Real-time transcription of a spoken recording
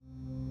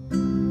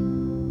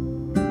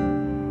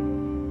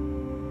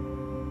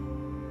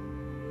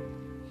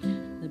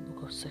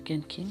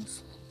2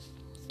 Kings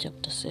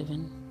chapter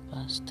 7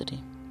 verse 3.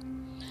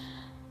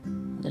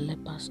 The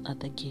lepers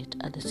at the gate.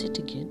 At the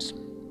city gates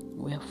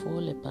were 4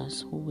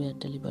 lepers who were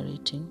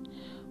deliberating,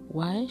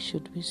 why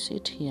should we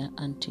sit here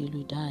until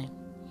we die?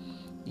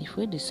 If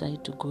we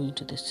decide to go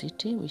into the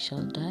city, we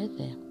shall die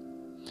there,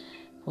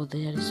 for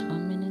there is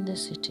famine in the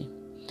city.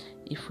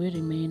 If we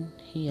remain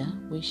here,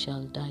 we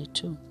shall die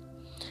too.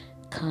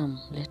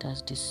 Come, let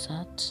us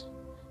desert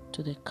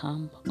to the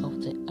camp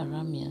of the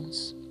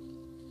Arameans.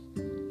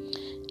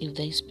 If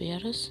they spare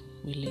us,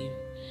 we live.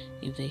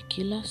 If they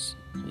kill us,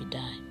 we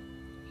die.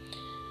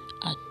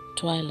 At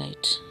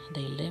twilight,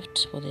 they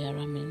left for the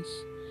Arameans,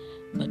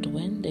 but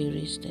when they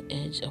reached the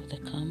edge of the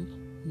camp,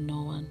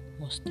 no one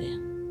was there.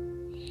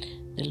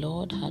 The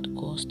Lord had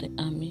caused the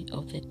army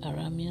of the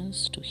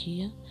Arameans to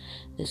hear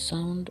the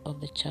sound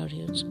of the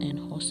chariots and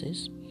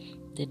horses,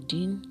 the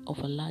din of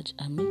a large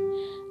army,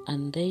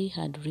 and they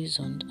had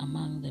reasoned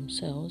among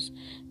themselves,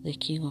 the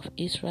king of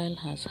Israel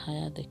has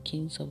hired the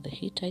kings of the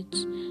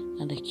Hittites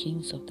and the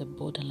kings of the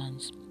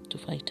borderlands to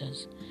fight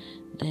us.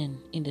 Then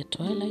in the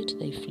twilight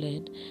they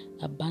fled,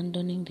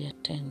 abandoning their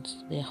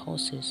tents, their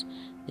horses,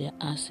 their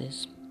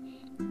asses,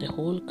 the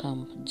whole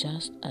camp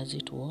just as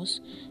it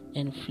was,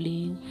 and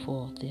fleeing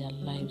for their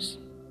lives.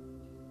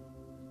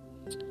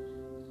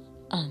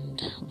 And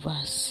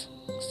verse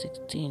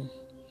 16,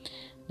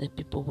 the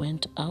people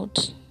went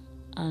out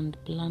and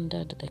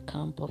plundered the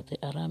camp of the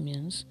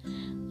Arameans,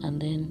 and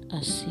then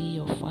a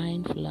seah of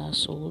fine flour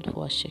sold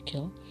for a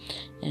shekel,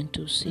 and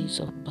 2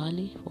 seahs of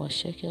barley for a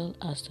shekel,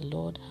 as the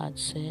Lord had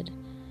said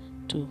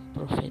to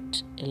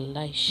prophet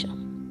Elisha.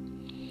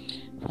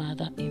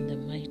 Father, in the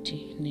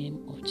mighty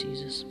name of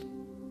Jesus,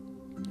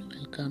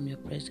 welcome your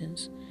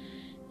presence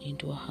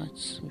into our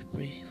hearts. We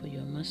pray for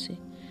your mercy,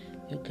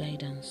 your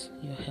guidance,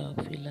 your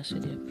help. Fill us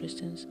with your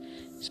presence.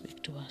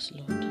 Speak to us,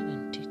 Lord,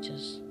 and teach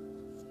us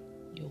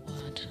your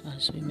word.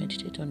 As we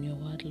meditate on your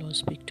word, Lord,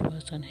 speak to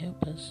us and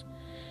help us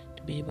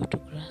to be able to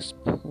grasp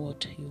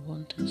what you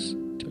want us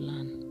to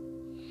learn.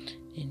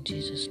 In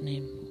Jesus'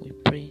 name we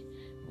pray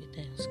with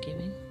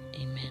thanksgiving.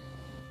 Amen.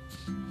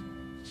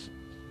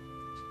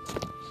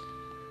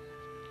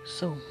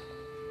 So,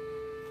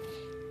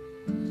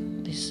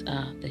 these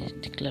are the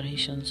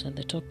declarations, and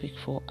the topic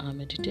for our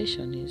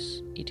meditation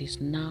is, it is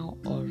now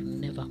or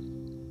never.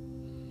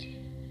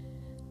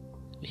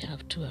 We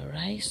have to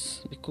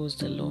arise because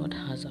the Lord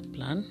has a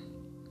plan.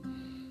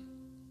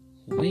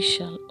 We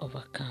shall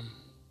overcome.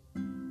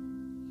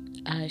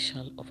 I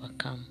shall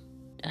overcome.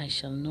 I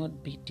shall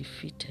not be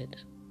defeated,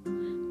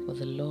 for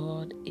the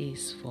Lord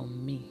is for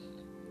me.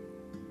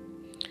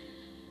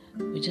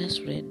 We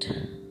just read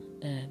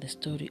the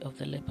story of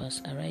the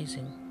lepers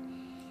arising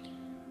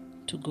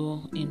to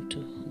go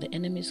into the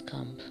enemy's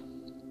camp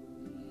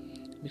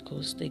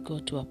because they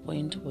got to a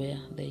point where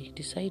they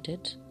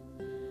decided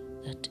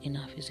that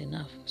enough is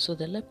enough. So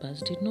the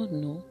lepers did not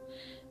know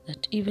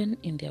that even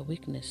in their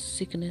weakness,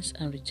 sickness,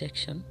 and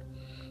rejection,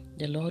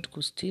 the Lord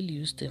could still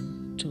use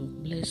them to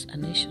bless a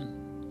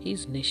nation,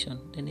 his nation,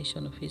 the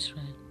nation of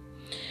Israel.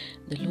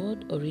 The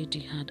Lord already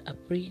had a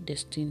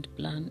predestined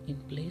plan in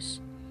place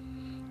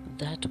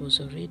that was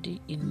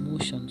already in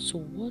motion. So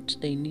what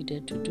they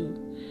needed to do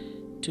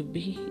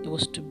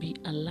was to be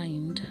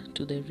aligned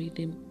to the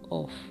rhythm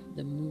of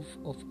the move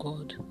of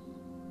God.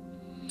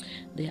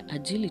 Their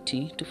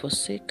agility to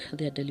forsake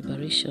their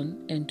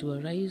deliberation and to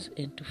arise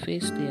and to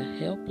face their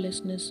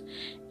helplessness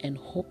and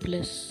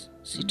hopeless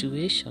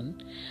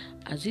situation,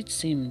 as it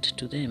seemed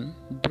to them,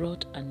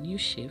 brought a new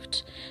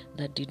shift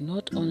that did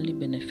not only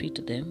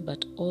benefit them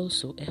but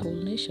also a whole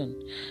nation.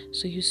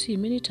 So you see,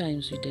 many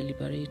times we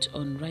deliberate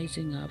on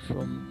rising up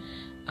from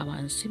our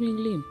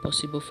unseemingly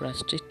impossible,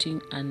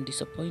 frustrating, and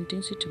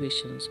disappointing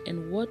situations,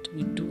 and what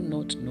we do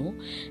not know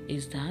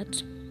is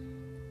that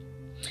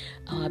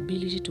our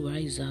ability to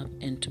rise up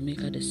and to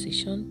make a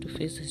decision to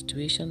face a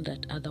situation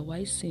that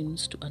otherwise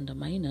seems to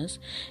undermine us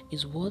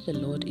is what the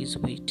Lord is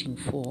waiting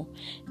for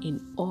in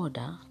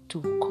order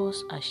to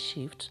cause a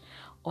shift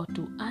or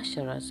to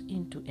usher us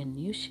into a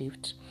new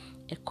shift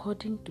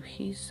according to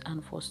his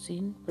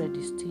unforeseen,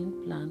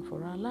 predestined plan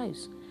for our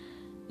lives.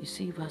 You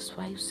see, verse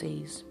 5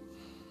 says,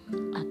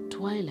 At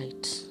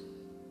twilight,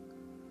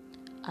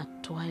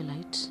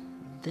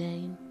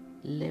 they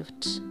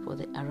left for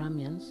the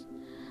Arameans,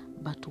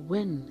 but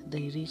when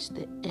they reached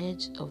the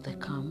edge of the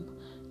camp,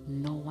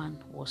 no one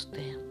was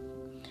there.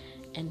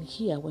 And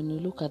here, when we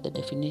look at the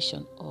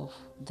definition of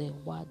the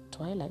word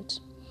twilight,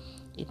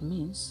 it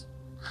means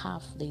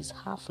there is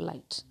half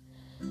light.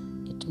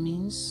 It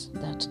means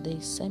that there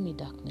is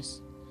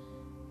semi-darkness.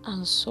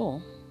 And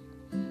so,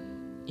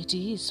 it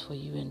is for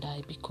you and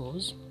I,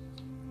 because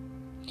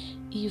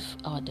if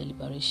our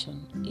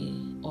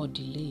deliberation or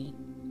delay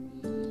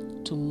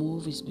to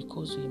move is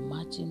because we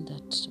imagine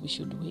that we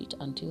should wait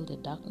until the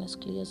darkness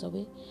clears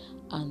away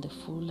and the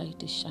full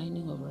light is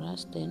shining over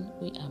us, then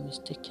we are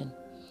mistaken.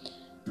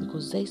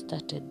 Because they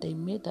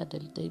made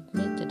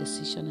the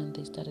decision and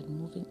they started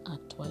moving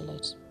at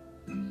twilight.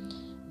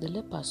 The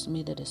lepers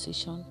made the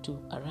decision to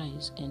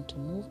arise and to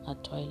move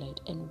at twilight,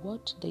 and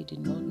what they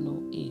did not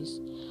know is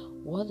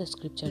what the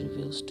scripture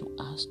reveals to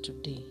us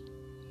today.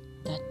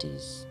 That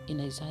is in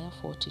Isaiah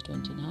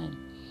 40:29,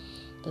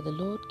 that the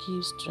Lord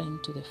gives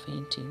strength to the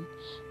fainting,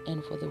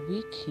 and for the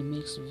weak he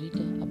makes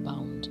vigor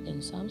abound.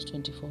 In Psalms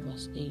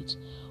 24:8,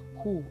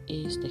 who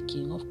is the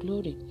King of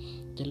glory?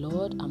 The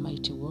Lord, a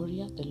mighty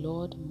warrior, the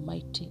Lord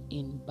mighty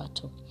in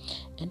battle.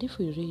 And if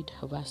we read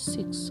verse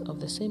 6 of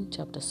the same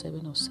chapter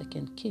 7 of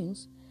 2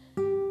 Kings,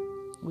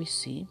 we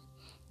see,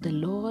 the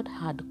Lord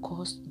had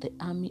caused the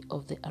army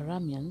of the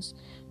Arameans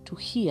to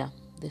hear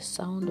the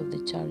sound of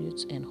the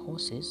chariots and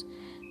horses,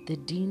 the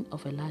din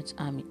of a large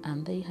army,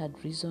 and they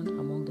had reasoned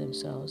among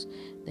themselves,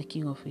 the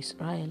king of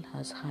Israel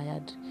has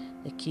hired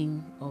the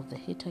king of the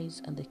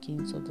Hittites and the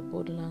kings of the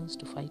borderlands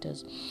to fight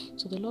us.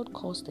 So the Lord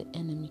caused the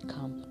enemy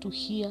camp to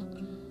hear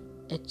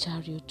a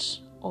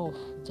chariot of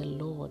the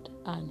Lord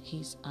and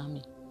his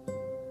army.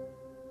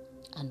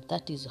 And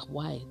that is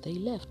why they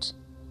left.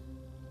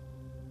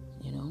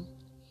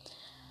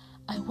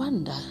 I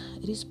wonder,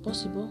 it is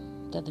possible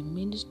that the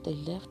minute they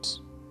left,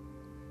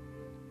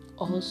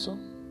 also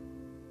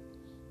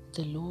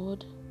the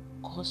Lord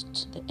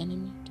caused the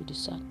enemy to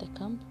desert the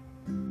camp?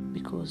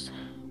 Because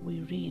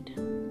we read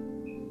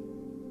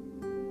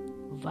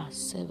verse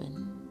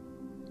 7,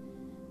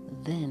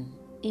 then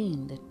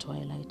in the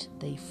twilight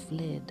they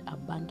fled,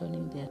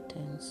 abandoning their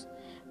tents.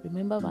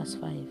 Remember verse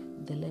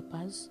 5, the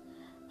lepers,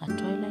 at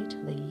twilight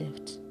they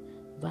left.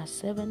 Verse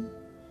 7,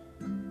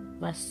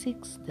 verse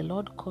 6, the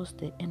Lord caused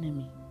the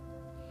enemy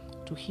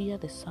to hear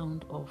the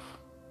sound of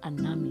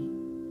an army,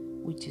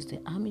 which is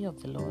the army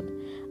of the Lord.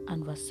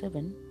 And verse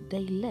 7, they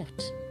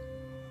left.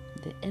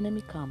 The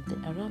enemy camp, the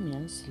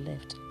Arameans,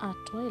 left at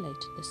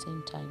twilight the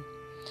same time.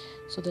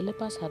 So the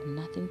lepers had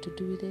nothing to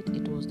do with it.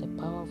 It was the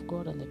power of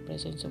God and the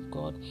presence of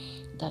God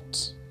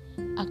that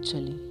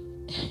actually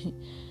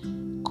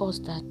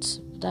caused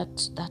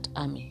that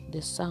army.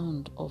 The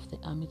sound of the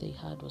army they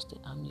had was the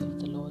army of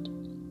the Lord.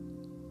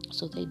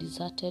 So they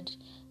deserted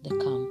the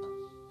camp.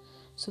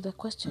 So the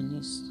question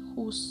is,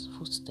 whose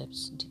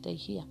footsteps did they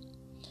hear?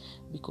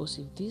 Because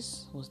if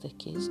this was the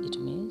case, it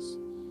means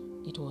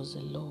it was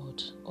the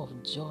Lord of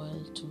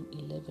Joel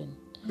 2:11,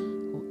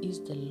 who is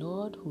the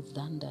Lord who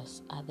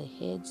thunders at the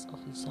heads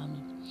of his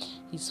army.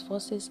 His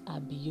forces are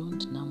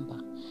beyond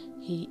number.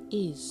 He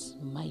is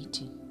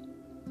mighty,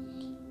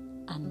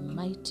 and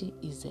mighty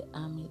is the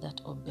army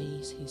that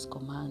obeys his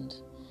command.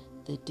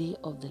 The day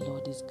of the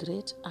Lord is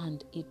great,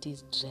 and it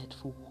is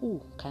dreadful.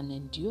 Who can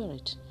endure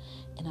it?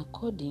 And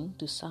according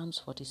to Psalms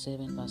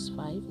 47 verse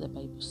 5, the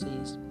Bible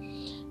says,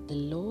 the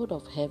Lord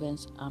of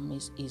heaven's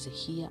armies is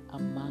here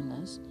among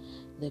us.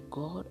 The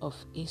God of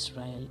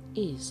Israel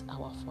is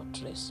our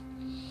fortress.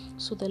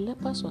 So the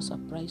lepers were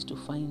surprised to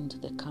find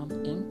the camp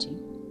empty.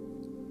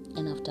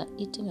 And after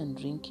eating and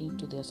drinking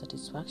to their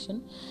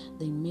satisfaction,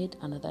 they made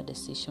another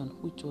decision,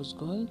 which was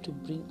going to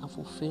bring a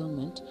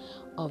fulfillment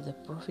of the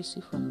prophecy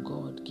from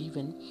God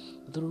given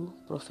through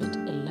Prophet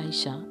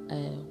Elisha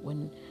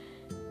when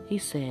he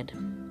said,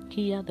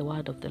 hear the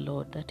word of the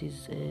Lord. That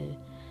is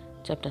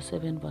chapter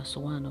 7 verse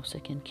 1 of 2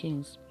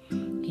 Kings.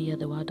 Hear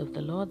the word of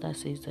the Lord, thus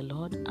says the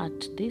Lord,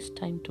 at this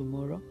time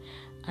tomorrow,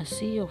 a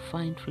seah of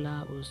fine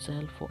flour will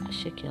sell for a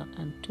shekel,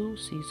 and 2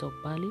 seahs of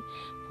barley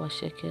for a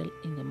shekel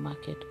in the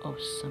market of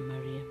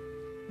Samaria.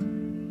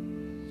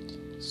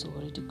 So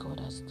already God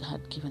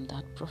had given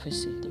that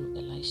prophecy through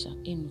Elisha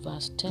in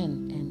verse 10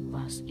 and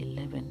verse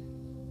 11.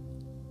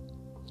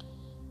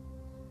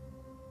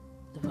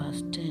 The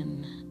verse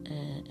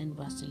 10 and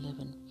verse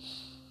 11.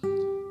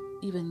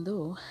 Even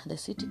though the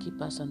city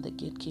keepers and the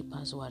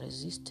gatekeepers were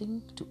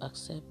resisting to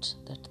accept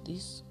that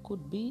this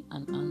could be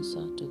an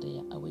answer to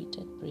their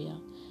awaited prayer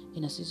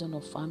in a season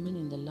of famine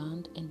in the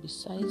land, and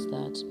besides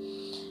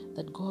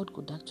that God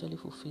could actually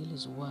fulfill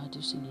his word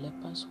using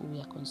lepers who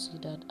were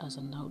considered as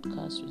an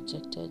outcast,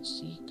 rejected,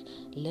 sick,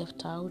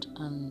 left out,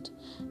 and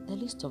the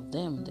least of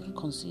them they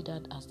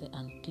considered as the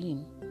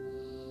unclean,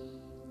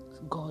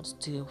 God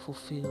still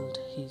fulfilled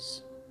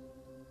his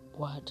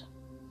word.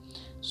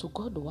 So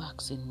God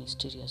works in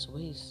mysterious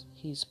ways.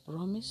 His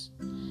promise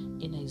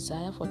in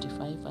Isaiah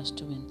 45 verse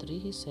 2 and 3,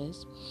 he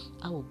says,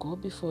 I will go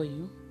before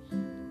you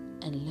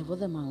and level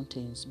the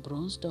mountains.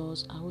 Bronze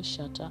doors I will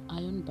shatter,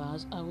 iron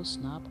bars I will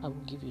snap. I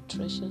will give you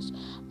treasures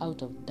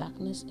out of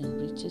darkness and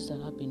riches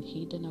that have been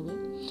hidden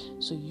away,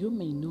 so you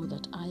may know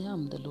that I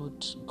am the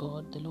Lord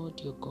God, the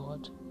Lord your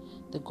God,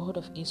 the God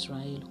of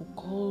Israel, who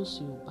calls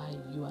you by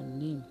your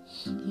name.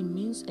 He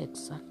means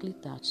exactly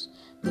that.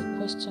 The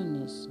question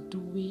is, do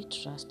we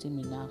trust him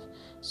enough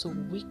so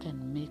we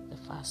can make the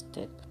first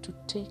step to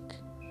take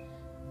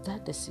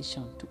that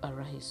decision to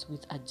arise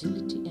with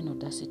agility and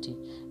audacity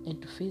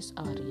and to face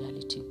our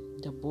reality,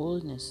 the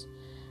boldness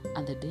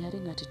and the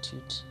daring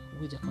attitude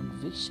with the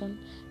conviction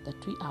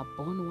that we are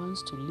born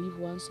once to live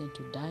once and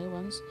to die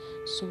once,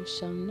 so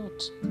shall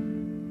not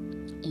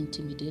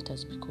intimidate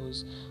us,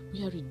 because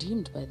we are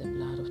redeemed by the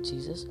blood of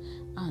Jesus,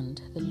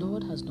 and the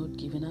Lord has not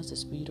given us a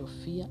spirit of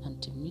fear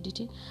and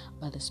timidity,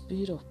 but the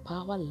spirit of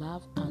power,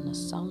 love, and a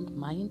sound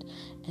mind.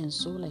 And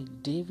so,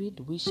 like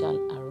David, we shall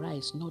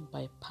arise not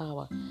by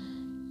power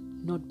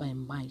not by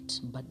might,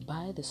 but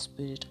by the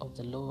Spirit of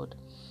the Lord.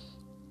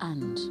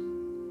 And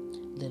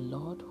the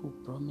Lord who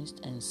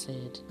promised and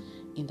said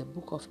in the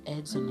book of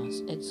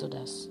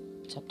Exodus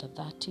chapter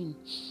 13,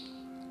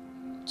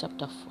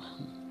 chapter 4,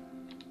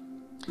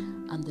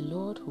 and the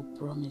Lord who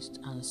promised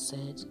and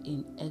said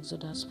in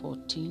Exodus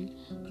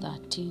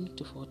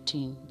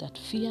 14:13-14, that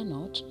fear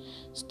not,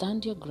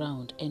 stand your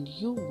ground, and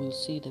you will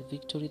see the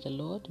victory the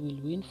Lord will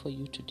win for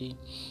you today.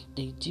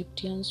 The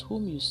Egyptians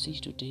whom you see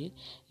today,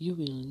 you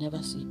will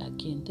never see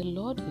again. The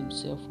Lord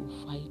himself will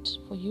fight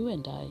for you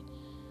and I.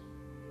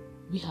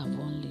 We have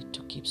only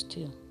to keep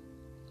still.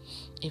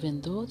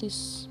 Even though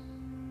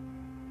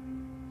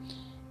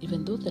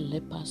the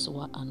lepers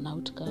were an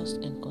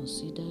outcast and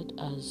considered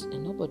as a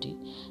nobody,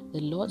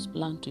 the Lord's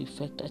plan to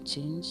effect a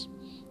change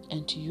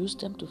and to use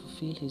them to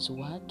fulfill his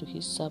word to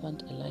his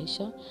servant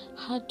Elisha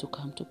had to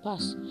come to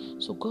pass.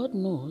 So God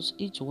knows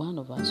each one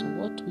of us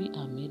what we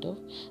are made of,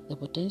 the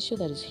potential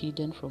that is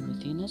hidden from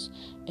within us,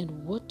 and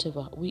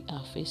whatever we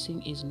are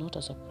facing is not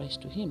a surprise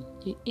to him.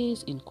 He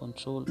is in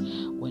control.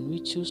 When we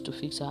choose to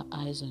fix our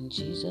eyes on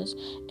Jesus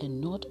and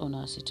not on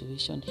our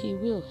situation, he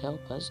will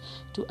help us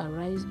to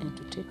arise and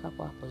to take up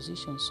our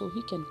position so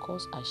he can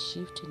cause a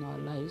shift in our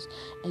lives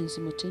and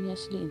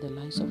simultaneously in the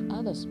lives of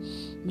others.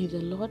 May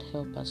the Lord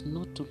help us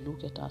not to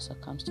look at our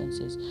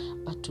circumstances,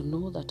 but to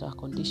know that our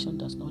condition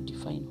does not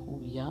define who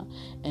we are,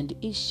 and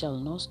it shall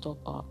not stop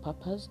our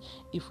purpose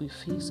if we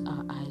fix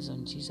our eyes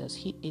on Jesus.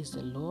 He is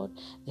the Lord,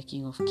 the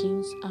King of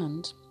Kings,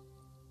 and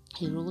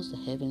he rules the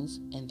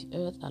heavens and the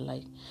earth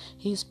alike.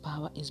 His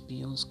power is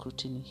beyond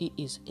scrutiny. He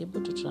is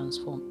able to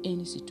transform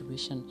any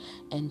situation,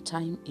 and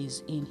time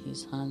is in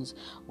his hands.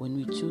 When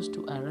we choose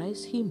to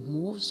arise, he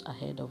moves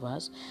ahead of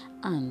us,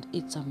 and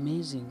it's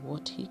amazing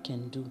what he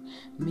can do.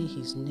 May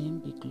his name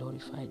be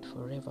glorified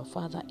forever.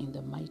 Father, in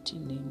the mighty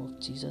name of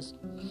Jesus,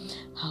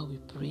 how we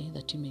pray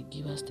that you may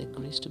give us the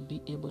grace to be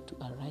able to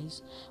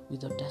arise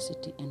with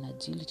audacity and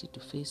agility to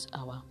face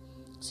our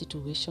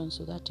situation,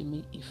 so that it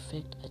may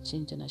effect a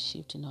change and a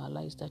shift in our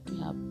lives that we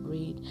have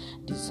prayed,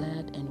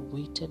 desired, and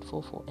waited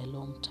for a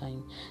long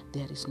time.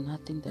 There is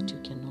nothing that you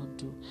cannot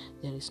do.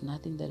 There is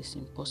nothing that is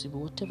impossible.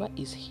 Whatever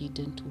is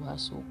hidden to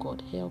us, oh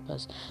God, help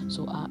us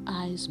so our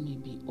eyes may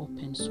be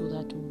opened, so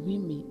that we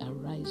may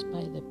arise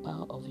by the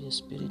power of your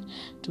Spirit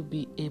to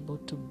be able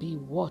to be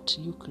what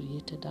you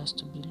created us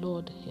to be.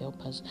 Lord,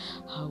 help us.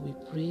 How we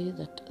pray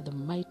that the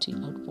mighty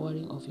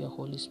outpouring of your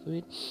Holy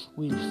Spirit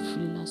will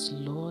fill us,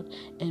 Lord,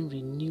 and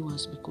renew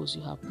us, because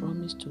you have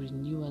promised to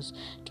renew us,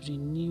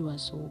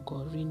 oh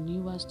God.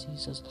 Renew us,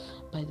 Jesus,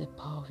 by the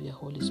power of your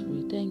Holy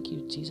Spirit. Thank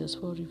you, Jesus,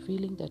 for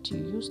revealing that you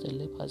use the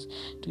lepers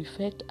to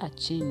effect a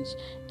change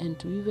and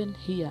to even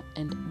hear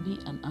and be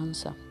an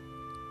answer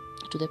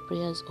to the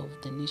prayers of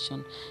the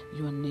nation,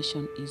 your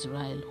nation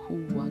Israel,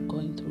 who were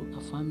going through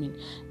a famine.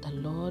 The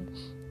Lord,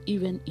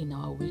 even in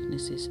our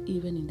weaknesses,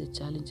 even in the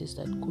challenges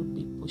that could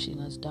be pushing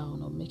us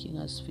down or making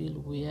us feel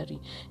weary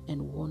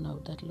and worn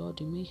out, that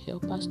Lord, you may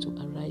help us to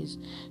arise,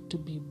 to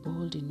be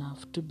bold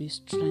enough, to be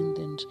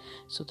strengthened,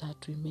 so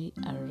that we may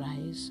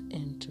arise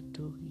and to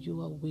do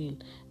your will,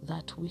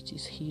 that which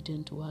is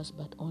hidden to us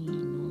but only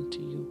known to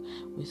you.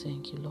 We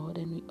thank you, Lord,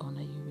 and we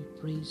honor you, we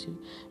praise you,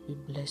 we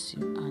bless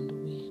you, and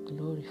we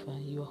glorify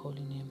your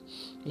holy name.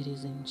 It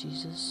is in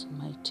Jesus'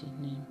 mighty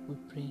name we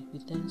pray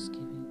with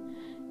thanksgiving.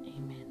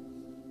 Amen.